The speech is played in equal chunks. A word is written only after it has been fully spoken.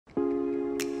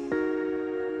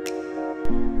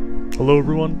Hello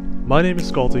everyone, my name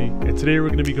is Scalty, and today we're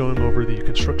going to be going over the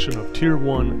construction of Tier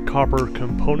 1 copper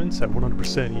components at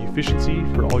 100% efficiency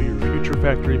for all your future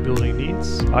factory building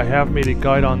needs. I have made a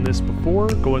guide on this before,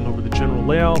 going over the general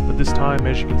layout, but this time,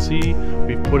 as you can see,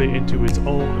 we've put it into its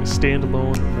own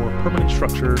standalone, more permanent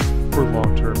structure for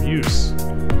long-term use.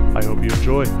 I hope you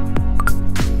enjoy.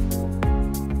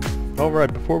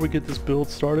 Alright, before we get this build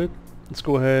started, let's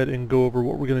go ahead and go over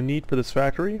what we're going to need for this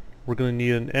factory. We're going to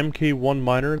need an MK1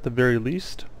 miner at the very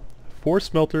least, 4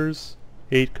 smelters,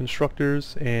 8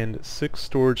 constructors, and 6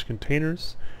 storage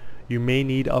containers. You may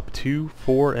need up to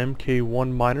 4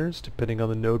 MK1 miners depending on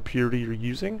the node purity you're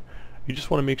using. You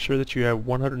just want to make sure that you have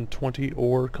 120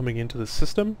 ore coming into the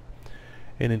system.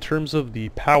 And in terms of the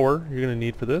power you're going to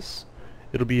need for this,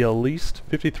 it'll be at least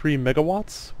 53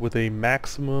 megawatts with a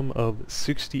maximum of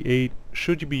 68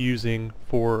 should you be using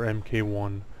 4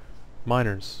 MK1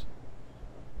 miners.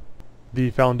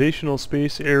 The foundational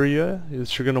space area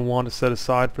that you're going to want to set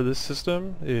aside for this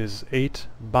system is 8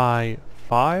 by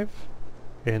 5,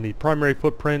 and the primary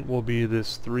footprint will be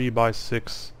this 3 by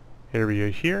 6 area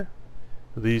here.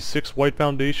 These 6 white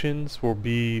foundations will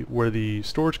be where the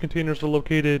storage containers are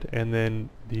located, and then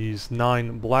these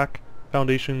 9 black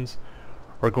foundations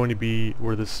are going to be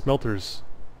where the smelters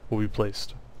will be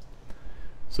placed.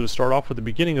 So to start off with the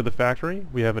beginning of the factory,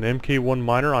 we have an MK1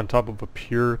 miner on top of a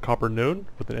pure copper node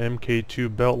with an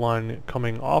MK2 belt line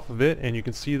coming off of it, and you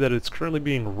can see that it's currently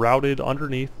being routed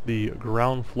underneath the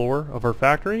ground floor of our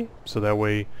factory, so that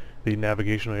way the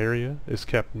navigational area is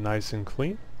kept nice and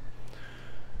clean.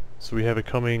 So we have it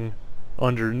coming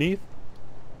underneath,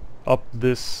 up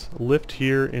this lift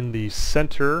here in the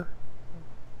center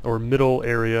or middle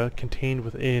area contained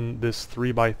within this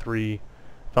 3 by 3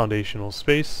 foundational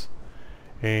space.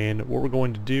 And what we're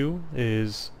going to do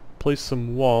is place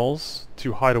some walls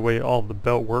to hide away all of the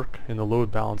belt work and the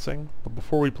load balancing. But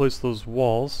before we place those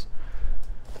walls,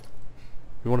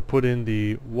 we want to put in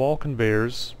the wall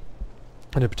conveyors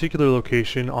in a particular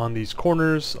location on these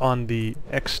corners on the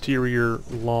exterior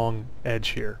long edge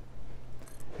here.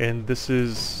 And this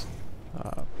is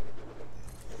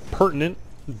pertinent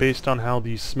based on how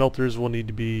these smelters will need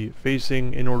to be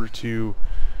facing in order to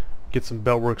get some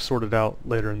belt work sorted out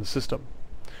later in the system.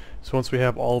 So once we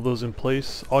have all of those in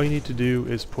place, all you need to do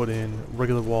is put in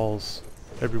regular walls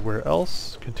everywhere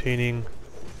else containing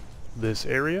this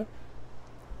area,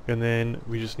 and then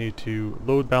we just need to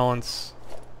load balance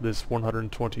this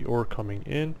 120 ore coming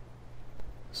in.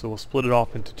 So we'll split it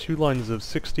off into 2 lines of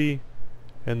 60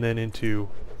 and then into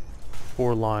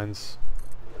 4 lines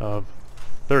of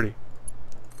 30.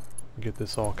 Get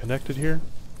this all connected here.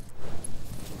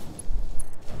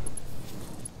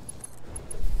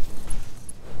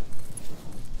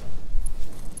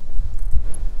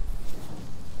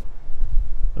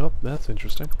 Oh, that's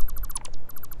interesting.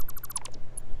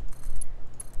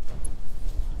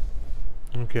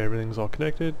 Okay, everything's all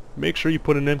connected. Make sure you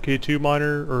put an MK2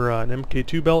 miner or an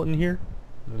MK2 belt in here.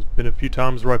 There's been a few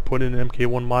times where I put in an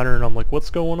MK1 miner and I'm like, what's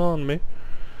going on, man?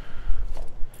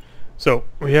 So,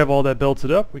 we have all that belted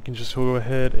up. We can just go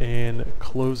ahead and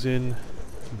close in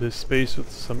this space with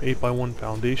some 8 by 1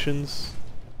 foundations,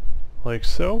 like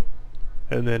so.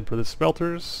 And then for the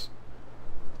smelters,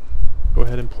 go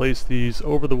ahead and place these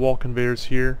over the wall conveyors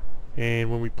here,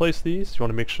 and when we place these, you want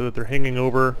to make sure that they're hanging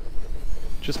over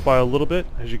just by a little bit,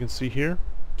 as you can see here,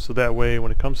 so that way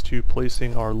when it comes to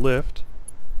placing our lift,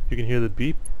 you can hear the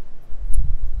beep.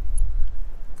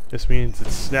 This means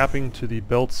it's snapping to the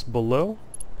belts below,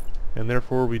 and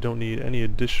therefore we don't need any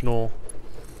additional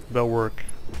belt work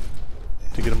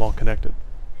to get them all connected.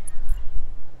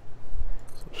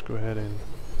 So just go ahead and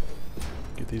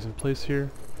get these in place here.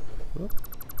 Whoop.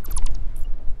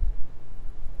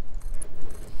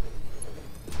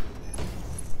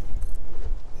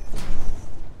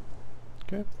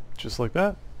 Okay, just like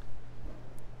that.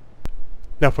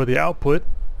 Now for the output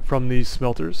from these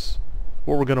smelters,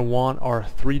 what we're going to want are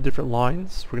 3 different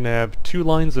lines. We're going to have 2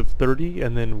 lines of 30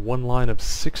 and then 1 line of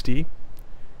 60.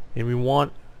 And we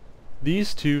want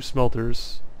these 2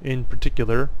 smelters in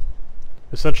particular,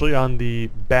 essentially on the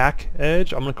back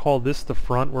edge. I'm going to call this the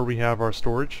front where we have our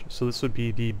storage. So this would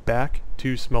be the back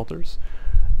 2 smelters.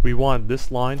 We want this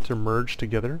line to merge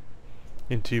together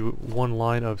into 1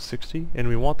 line of 60, and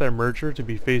we want that merger to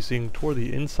be facing toward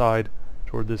the inside,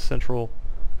 toward this central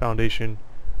foundation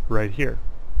right here.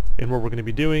 And what we're going to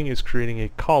be doing is creating a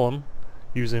column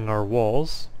using our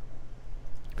walls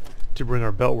to bring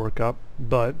our belt work up,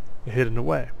 but hidden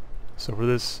away. So for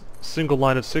this single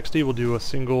line of 60, we'll do a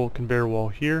single conveyor wall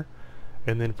here,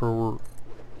 and then for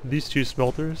these 2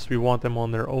 smelters, we want them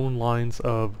on their own lines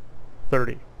of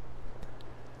 30.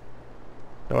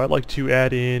 Now I'd like to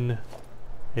add in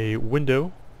a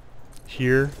window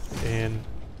here and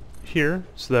here,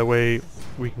 so that way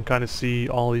we can kind of see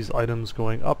all these items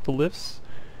going up the lifts.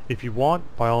 If you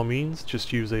want, by all means,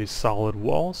 just use a solid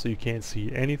wall so you can't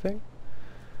see anything.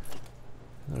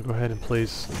 I'll go ahead and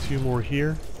place 2 more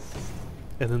here,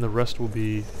 and then the rest will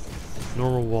be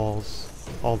normal walls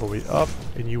all the way up,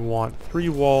 and you want 3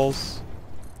 walls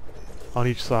on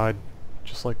each side,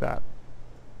 just like that.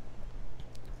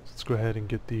 So let's go ahead and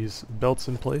get these belts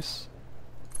in place.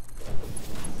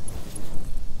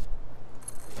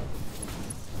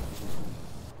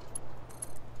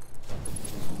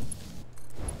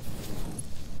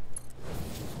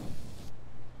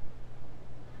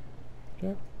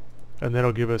 Okay. And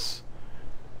that'll give us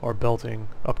our belting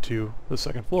up to the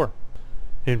 2nd floor.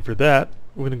 And for that,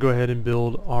 we're going to go ahead and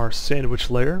build our sandwich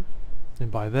layer.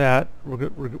 And by that,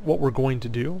 what we're going to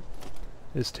do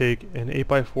is take an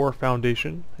 8x4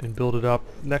 foundation and build it up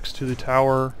next to the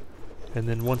tower, and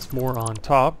then once more on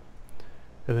top.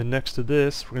 And then next to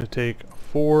this, we're going to take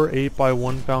 4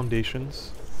 8x1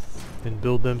 foundations and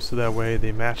build them so that way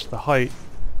they match the height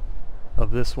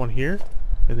of this one here.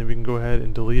 And then we can go ahead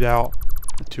and delete out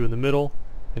the 2 in the middle,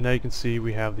 and now you can see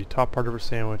we have the top part of our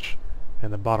sandwich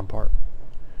and the bottom part.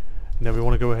 And now we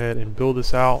want to go ahead and build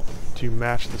this out to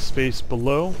match the space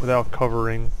below without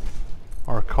covering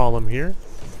our column here.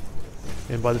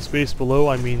 And by the space below,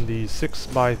 I mean the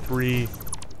 6x3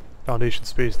 foundation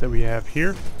space that we have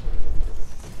here.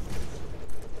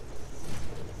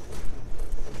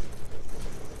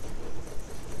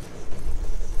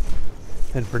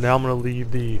 And for now, I'm going to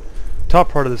leave the top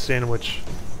part of the sandwich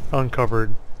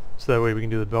uncovered, so that way we can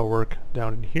do the belt work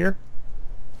down in here.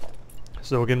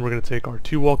 So again, we're going to take our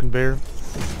 2 wall conveyor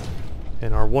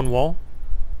and our 1 wall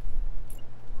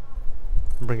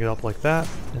and bring it up like that,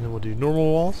 and then we'll do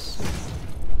normal walls,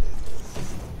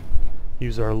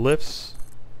 use our lifts,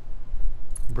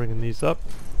 bringing these up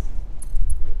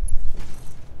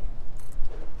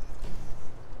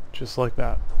just like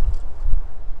that.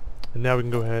 And now we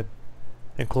can go ahead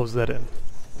and close that in.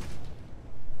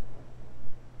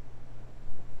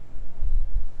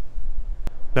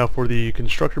 Now for the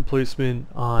constructor placement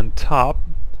on top,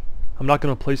 I'm not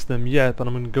going to place them yet, but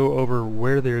I'm going to go over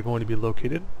where they're going to be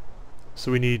located.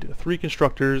 So we need 3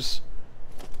 constructors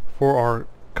for our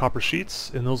copper sheets,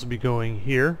 and those will be going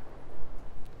here.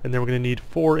 And then we're going to need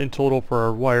 4 in total for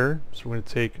our wire. So we're going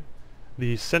to take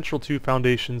the central 2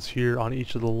 foundations here on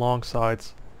each of the long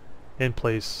sides and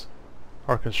place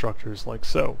our constructors like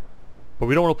so. But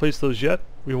we don't want to place those yet.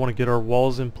 We want to get our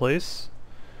walls in place.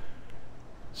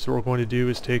 So what we're going to do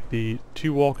is take the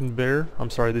 2 wall conveyor,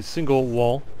 the single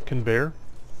wall conveyor,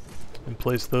 and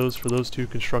place those for those 2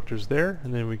 constructors there,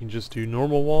 and then we can just do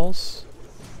normal walls.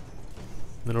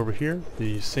 And then over here,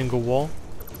 the single wall,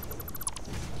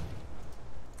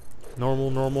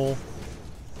 normal,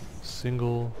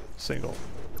 single.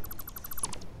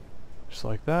 Just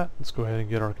like that. Let's go ahead and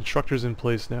get our constructors in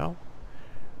place now.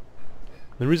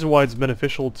 The reason why it's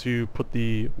beneficial to put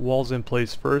the walls in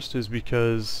place first is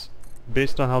because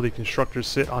based on how the constructors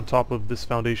sit on top of this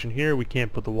foundation here, we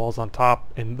can't put the walls on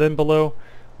top and then below.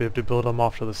 We have to build them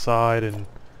off to the side, and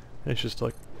it's just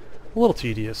like a little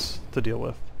tedious to deal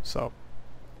with. So,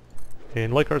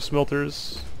 and like our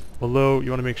smelters, below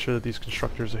you want to make sure that these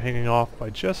constructors are hanging off by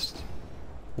just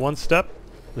 1 step.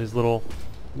 These little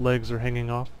legs are hanging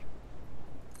off.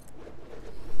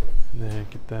 And then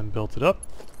get them belted up.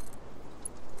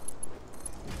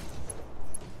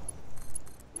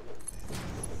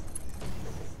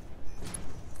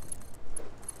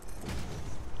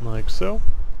 Like so.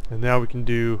 And now we can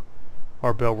do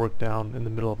our belt work down in the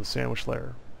middle of the sandwich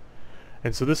layer.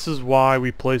 And so this is why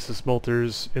we place the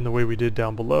smelters in the way we did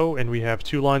down below, and we have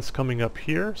 2 lines coming up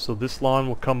here. So this line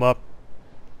will come up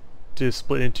to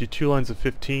split into 2 lines of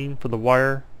 15 for the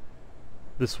wire,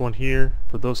 this one here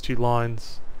for those 2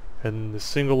 lines, and the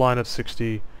single line of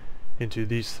 60 into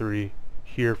these 3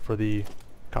 here for the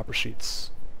copper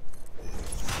sheets.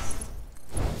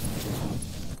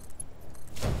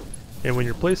 And when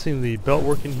you're placing the belt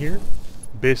work in here,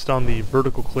 based on the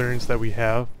vertical clearance that we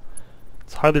have,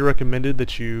 it's highly recommended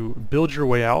that you build your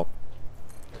way out.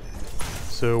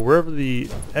 So wherever the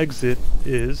exit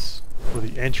is, or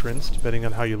the entrance, depending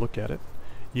on how you look at it,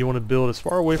 you want to build as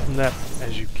far away from that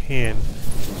as you can,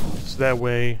 so that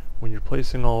way when you're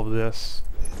placing all of this,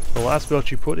 the last belt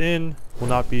you put in will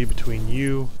not be between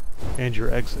you and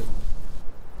your exit.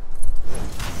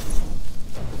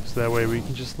 So that way we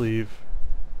can just leave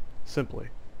simply.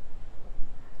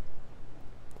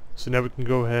 So now we can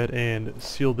go ahead and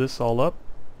seal this all up.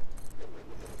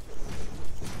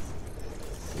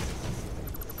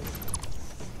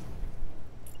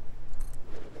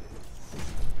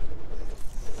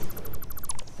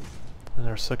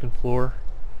 our second floor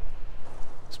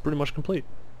is pretty much complete.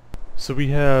 So we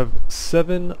have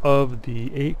 7 of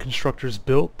the 8 constructors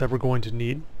built that we're going to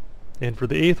need. And for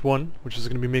the 8th one, which is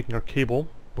going to be making our cable,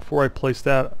 before I place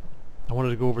that, I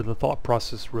wanted to go over the thought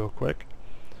process real quick.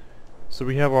 So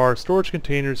we have our storage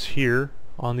containers here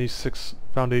on these 6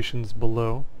 foundations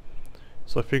below.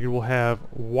 So I figured we'll have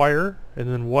wire, and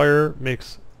then wire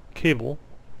makes cable,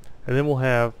 and then we'll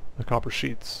have the copper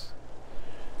sheets.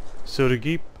 So to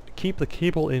keep the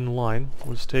cable in line,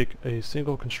 we'll just take a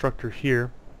single constructor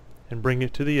here and bring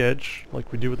it to the edge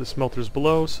like we do with the smelters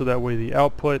below, so that way the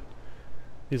output,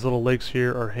 these little legs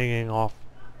here, are hanging off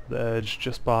the edge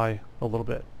just by a little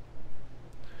bit.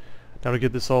 Now to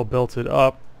get this all belted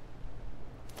up,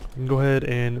 you can go ahead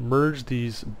and merge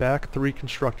these back 3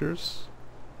 constructors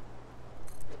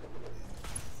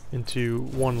into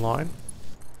one line,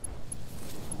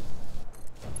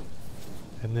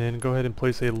 and then go ahead and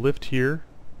place a lift here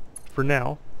for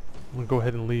now. I'm going to go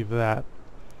ahead and leave that.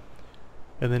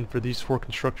 And then for these 4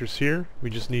 constructors here, we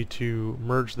just need to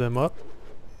merge them up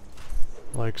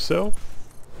like so.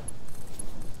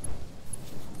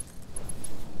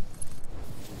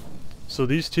 So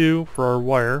these 2 for our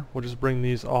wire, we'll just bring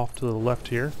these off to the left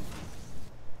here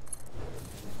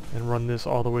and run this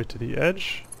all the way to the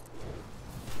edge.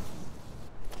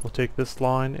 We'll take this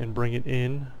line and bring it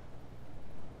in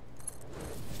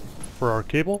for our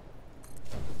cable.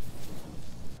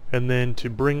 And then to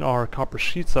bring our copper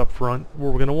sheets up front,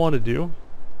 what we're going to want to do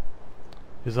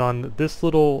is on this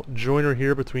little joiner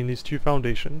here between these 2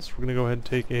 foundations, we're going to go ahead and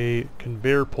take a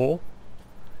conveyor pole,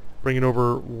 bring it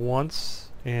over once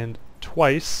and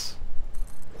twice,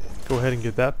 go ahead and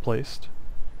get that placed.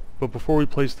 But before we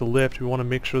place the lift, we want to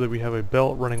make sure that we have a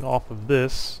belt running off of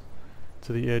this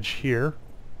to the edge here,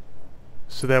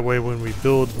 so that way when we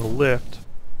build the lift,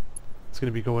 it's going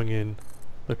to be going in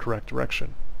the correct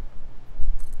direction.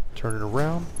 Turn it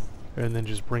around and then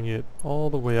just bring it all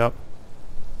the way up,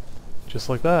 just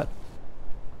like that.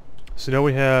 So now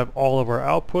we have all of our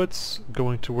outputs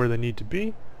going to where they need to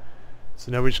be. So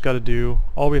now we just got to do,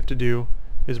 all we have to do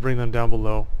is bring them down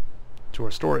below to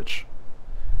our storage.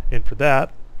 And for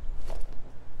that,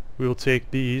 we will take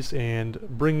these and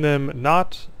bring them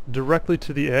not directly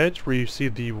to the edge where you see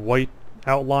the white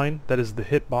outline, that is the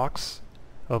hitbox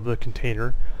of the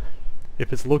container.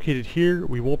 If it's located here,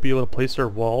 we won't be able to place our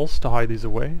walls to hide these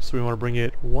away, so we want to bring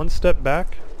it one step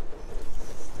back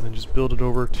and then just build it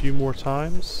over 2 more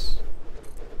times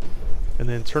and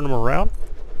then turn them around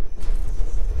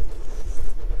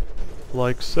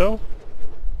like so.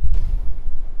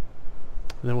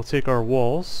 And then we'll take our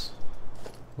walls,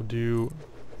 we'll do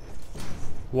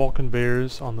wall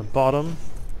conveyors on the bottom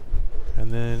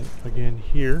and then again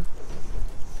here,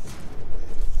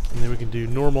 and then we can do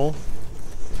normal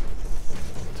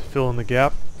to fill in the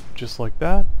gap just like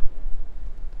that.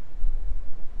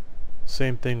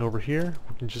 Same thing over here,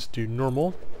 we can just do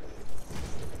normal.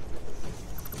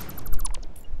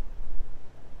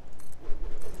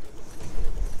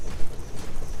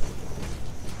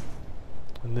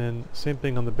 And then same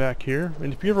thing on the back here.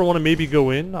 And if you ever want to maybe go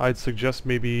in, I'd suggest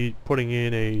maybe putting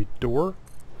in a door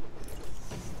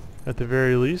at the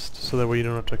very least, so that way you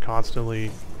don't have to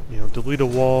constantly, delete a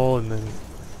wall and then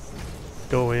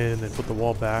go in and put the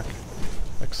wall back,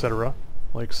 etc.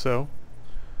 like so.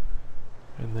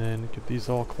 And then get these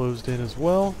all closed in as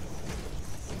well.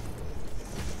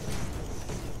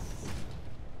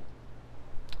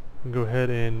 And go ahead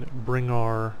and bring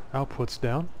our outputs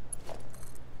down.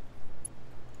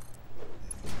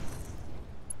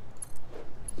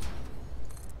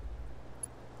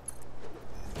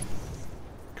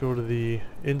 Go to the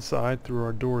inside through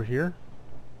our door here.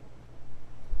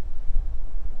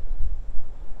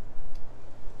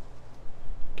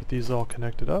 Get these all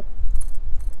connected up.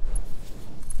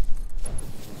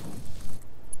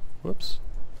 Whoops.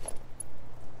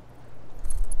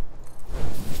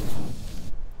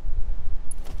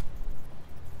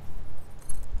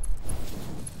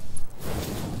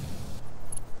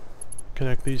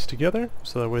 Connect these together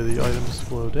so that way the items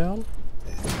flow down.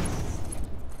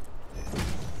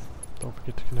 Don't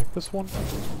forget to connect this one.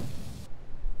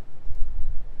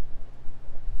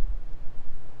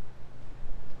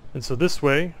 And so this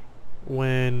way,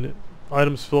 when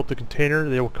items fill up the container,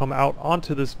 they will come out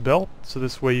onto this belt, so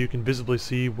this way you can visibly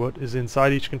see what is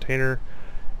inside each container,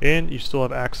 and you still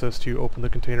have access to open the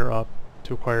container up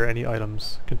to acquire any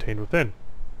items contained within.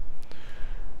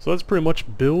 So that's pretty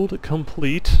much build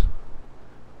complete.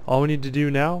 All we need to do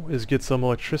now is get some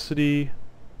electricity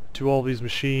to all these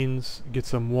machines, get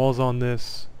some walls on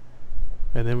this,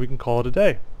 and then we can call it a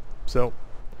day. So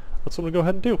that's what I'm going to go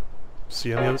ahead and do. See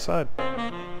you on the other side.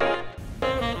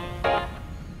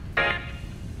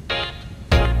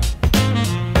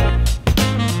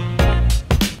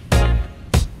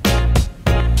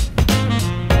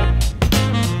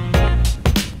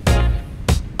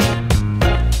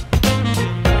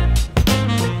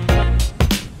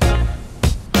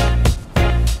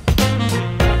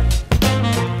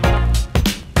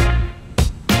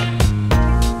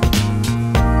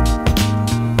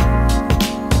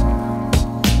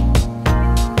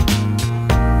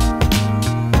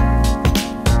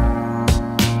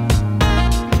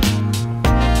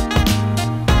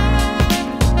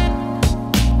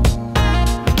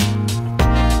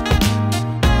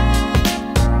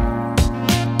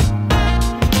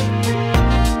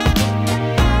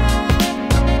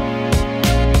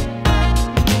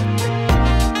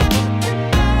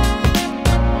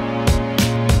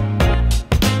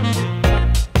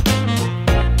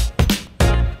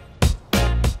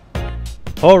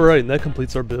 Alright, and that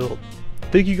completes our build.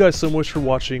 Thank you guys so much for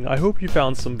watching. I hope you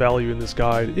found some value in this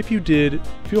guide. If you did,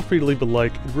 feel free to leave a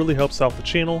like. It really helps out the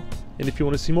channel. And if you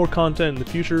want to see more content in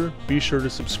the future, be sure to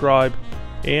subscribe.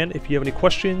 And if you have any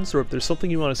questions or if there's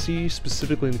something you want to see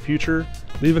specifically in the future,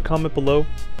 leave a comment below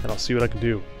and I'll see what I can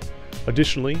do.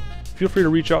 Additionally, feel free to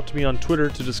reach out to me on Twitter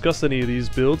to discuss any of these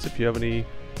builds if you have any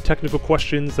technical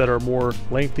questions that are more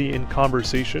lengthy in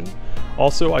conversation.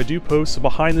 Also, I do post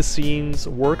behind the scenes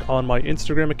work on my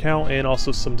Instagram account and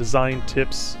also some design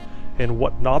tips and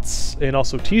whatnots and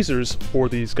also teasers for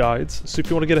these guides. So if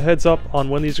you want to get a heads up on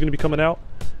when these are going to be coming out,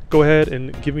 go ahead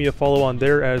and give me a follow on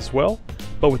there as well.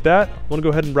 But with that, I want to go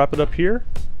ahead and wrap it up here.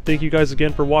 Thank you guys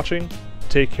again for watching.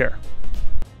 Take care.